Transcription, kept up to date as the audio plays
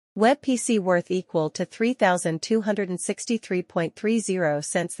Web PC worth equal to 3,263.30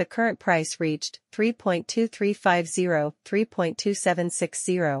 cents. The current price reached 3.2350,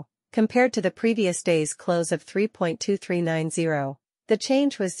 3.2760, compared to the previous day's close of 3.2390. The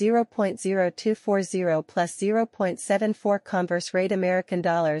change was 0.0240 plus 0.74 converse rate American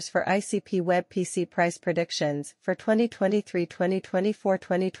dollars for ICP Web PC price predictions for 2023, 2024,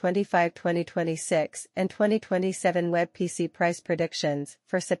 2025, 2026, and 2027 Web PC price predictions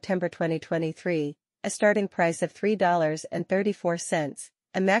for September 2023, a starting price of $3.34,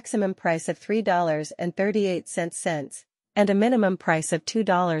 a maximum price of $3.38, and a minimum price of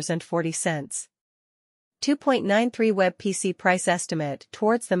 $2.40. 2.93 Web PC price estimate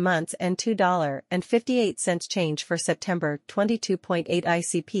towards the month's end $2.58 change for September. 22.8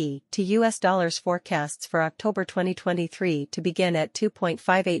 ICP to US dollars forecasts for October 2023 to begin at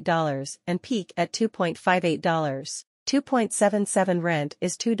 $2.58 and peak at $2.58. 2.77 rent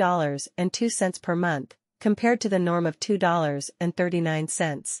is $2.02 per month, compared to the norm of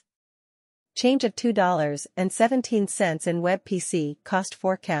 $2.39. Change of $2.17 in Web PC cost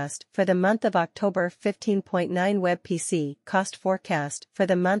forecast for the month of October. 15.9 Web PC cost forecast for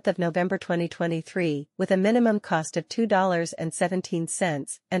the month of November 2023 with a minimum cost of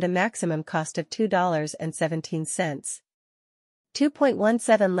 $2.17 and a maximum cost of $2.17.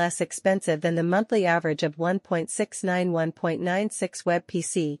 2.17 less expensive than the monthly average of 1.96 Web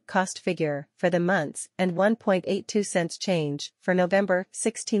PC cost figure for the months and 1.82 cents change for November.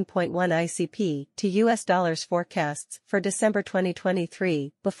 16.1 ICP to US dollars forecasts for December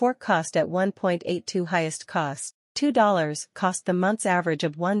 2023 before cost at 1.82 highest cost, $2 cost the month's average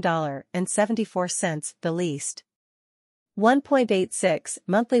of $1.74 the least. 1.86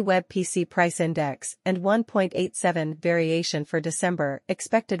 monthly Web PC price index and 1.87 variation for December.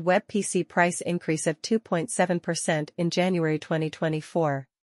 Expected Web PC price increase of 2.7% in January 2024.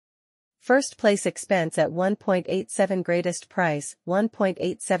 First place expense at 1.87 greatest price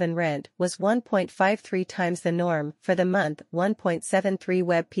 1.87 rent was 1.53 times the norm for the month. 1.73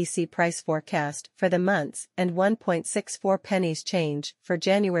 Web PC price forecast for the months and 1.64 pennies change for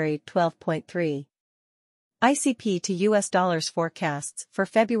January. 12.3 ICP to US dollars forecasts for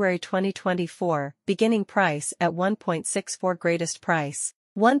February 2024, beginning price at 1.64 greatest price,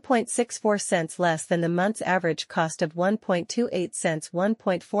 1.64 cents less than the month's average cost of 1.28 cents.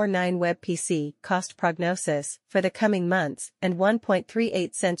 1.49 Web PC cost prognosis for the coming months and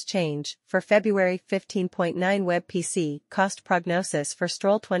 1.38 cents change for February. 15.9 Web PC cost prognosis for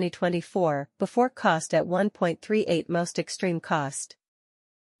Stroll 2024 before cost at 1.38 most extreme cost.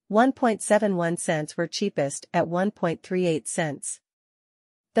 1.71 cents were cheapest at 1.38 cents.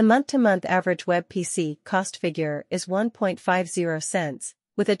 The month-to-month average Web PC cost figure is 1.50 cents,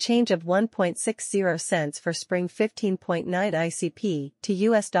 with a change of 1.60 cents for spring. 15.9 ICP to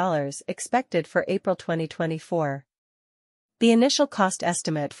US dollars expected for April 2024. The initial cost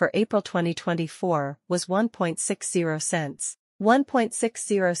estimate for April 2024 was 1.60 cents.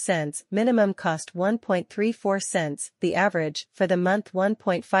 1.60 cents, minimum cost 1.34 cents, the average for the month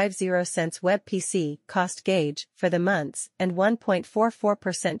 1.50 cents. Web PC cost gauge for the months and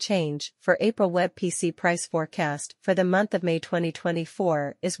 1.44% change for April. Web PC price forecast for the month of May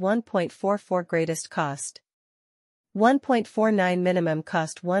 2024 is 1.44 greatest cost. 1.49 minimum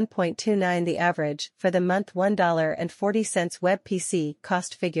cost 1.29 the average for the month $1.40 Web PC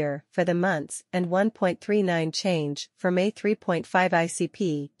cost figure for the months and 1.39 change for May. 3.5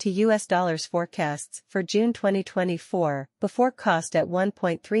 ICP to US dollars forecasts for June 2024 before cost at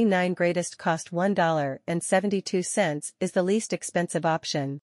 1.39 greatest cost $1.72 is the least expensive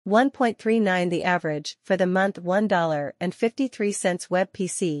option. 1.39 the average for the month $1.53 Web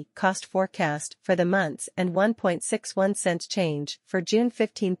PC cost forecast for the months and 1.61 cents change for June.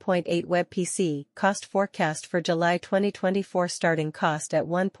 15.8 Web PC cost forecast for July 2024 starting cost at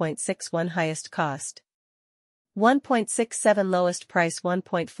 1.61 highest cost. 1.67 lowest price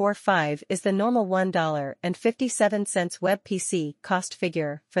 1.45 is the normal $1.57 Web PC cost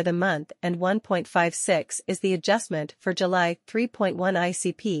figure for the month and 1.56 is the adjustment for July. 3.1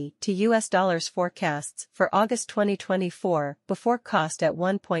 ICP to US dollars forecasts for August 2024 before cost at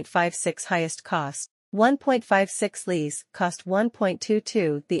 1.56 highest cost. 1.56 lease cost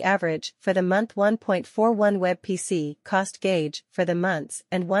 1.22 the average for the month 1.41 Web PC cost gauge for the months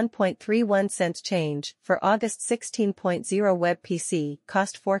and 1.31 cents change for August. 16.0 Web PC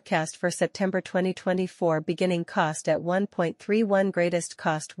cost forecast for September 2024 beginning cost at 1.31 greatest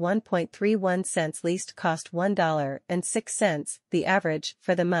cost 1.31 cents least cost $1.06 the average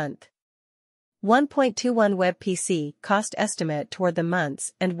for the month. 1.21 Web PC cost estimate toward the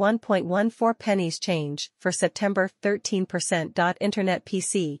months and 1.14 pennies change for September 13%. Internet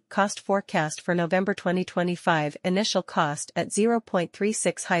PC cost forecast for November 2025 initial cost at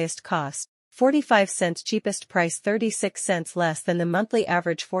 0.36 highest cost, 45 cents cheapest price 36 cents less than the monthly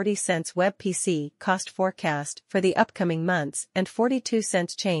average 40 cents Web PC cost forecast for the upcoming months and 42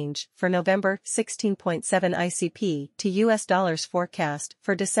 cents change for November 16.7 ICP to US dollars forecast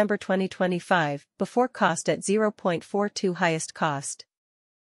for December 2025 before cost at 0.42 highest cost.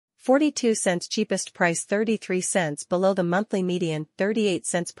 42 cents cheapest price 33 cents below the monthly median 38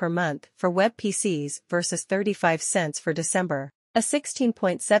 cents per month for Web PCs versus 35 cents for December. A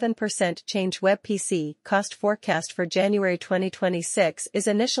 16.7% change Web PC cost forecast for January 2026 is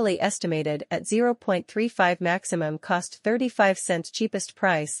initially estimated at 0.35 maximum cost 35 cents cheapest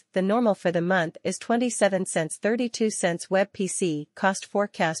price. The normal for the month is 27 cents 32 cents Web PC cost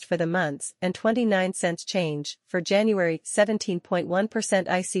forecast for the months and 29 cents change for January 17.1%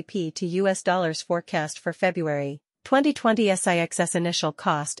 ICP to US dollars forecast for February 2020 SIXS initial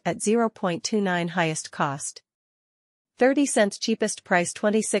cost at 0.29 highest cost. 30 cents cheapest price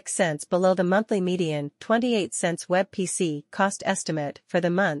 26 cents below the monthly median 28 cents Web PC cost estimate for the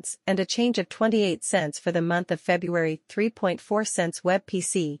months and a change of 28 cents for the month of February 3.4 cents Web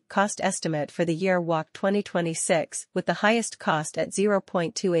PC cost estimate for the year walk 2026 with the highest cost at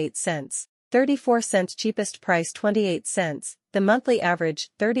 0.28 cents. 34 cents cheapest price 28 cents, the monthly average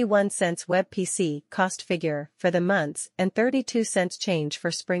 31 cents Web PC cost figure for the months and 32 cents change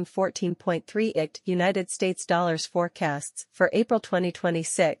for spring 14.3 ICT United States dollars forecasts for April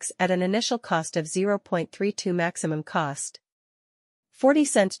 2026 at an initial cost of 0.32 maximum cost. 40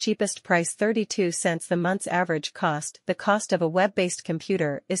 cents cheapest price 32 cents the month's average cost. The cost of a web-based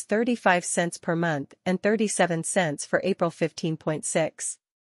computer is 35 cents per month and 37 cents for April 15.6.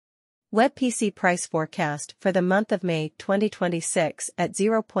 Web PC price forecast for the month of May 2026 at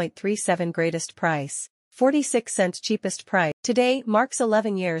 0.37 greatest price, 46 cents cheapest price. Today marks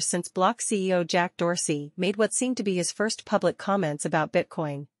 11 years since Block CEO Jack Dorsey made what seemed to be his first public comments about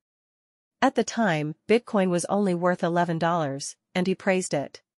Bitcoin. At the time, Bitcoin was only worth $11, and he praised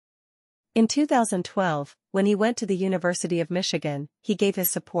it. In 2012, when he went to the University of Michigan, he gave his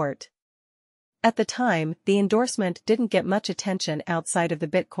support. At the time, the endorsement didn't get much attention outside of the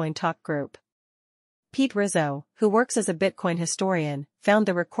Bitcoin talk group. Pete Rizzo, who works as a Bitcoin historian, found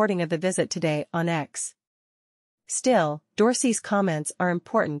the recording of the visit today on X. Still, Dorsey's comments are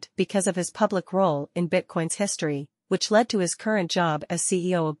important because of his public role in Bitcoin's history, which led to his current job as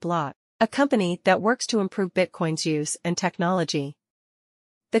CEO of Block, a company that works to improve Bitcoin's use and technology.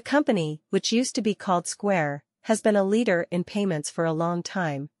 The company, which used to be called Square, has been a leader in payments for a long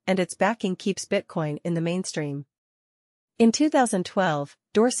time, and its backing keeps Bitcoin in the mainstream. In 2012,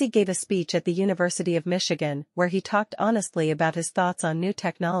 Dorsey gave a speech at the University of Michigan where he talked honestly about his thoughts on new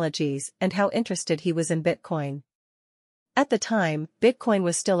technologies and how interested he was in Bitcoin. At the time, Bitcoin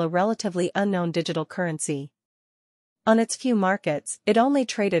was still a relatively unknown digital currency. On its few markets, it only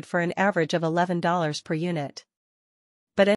traded for an average of $11 per unit.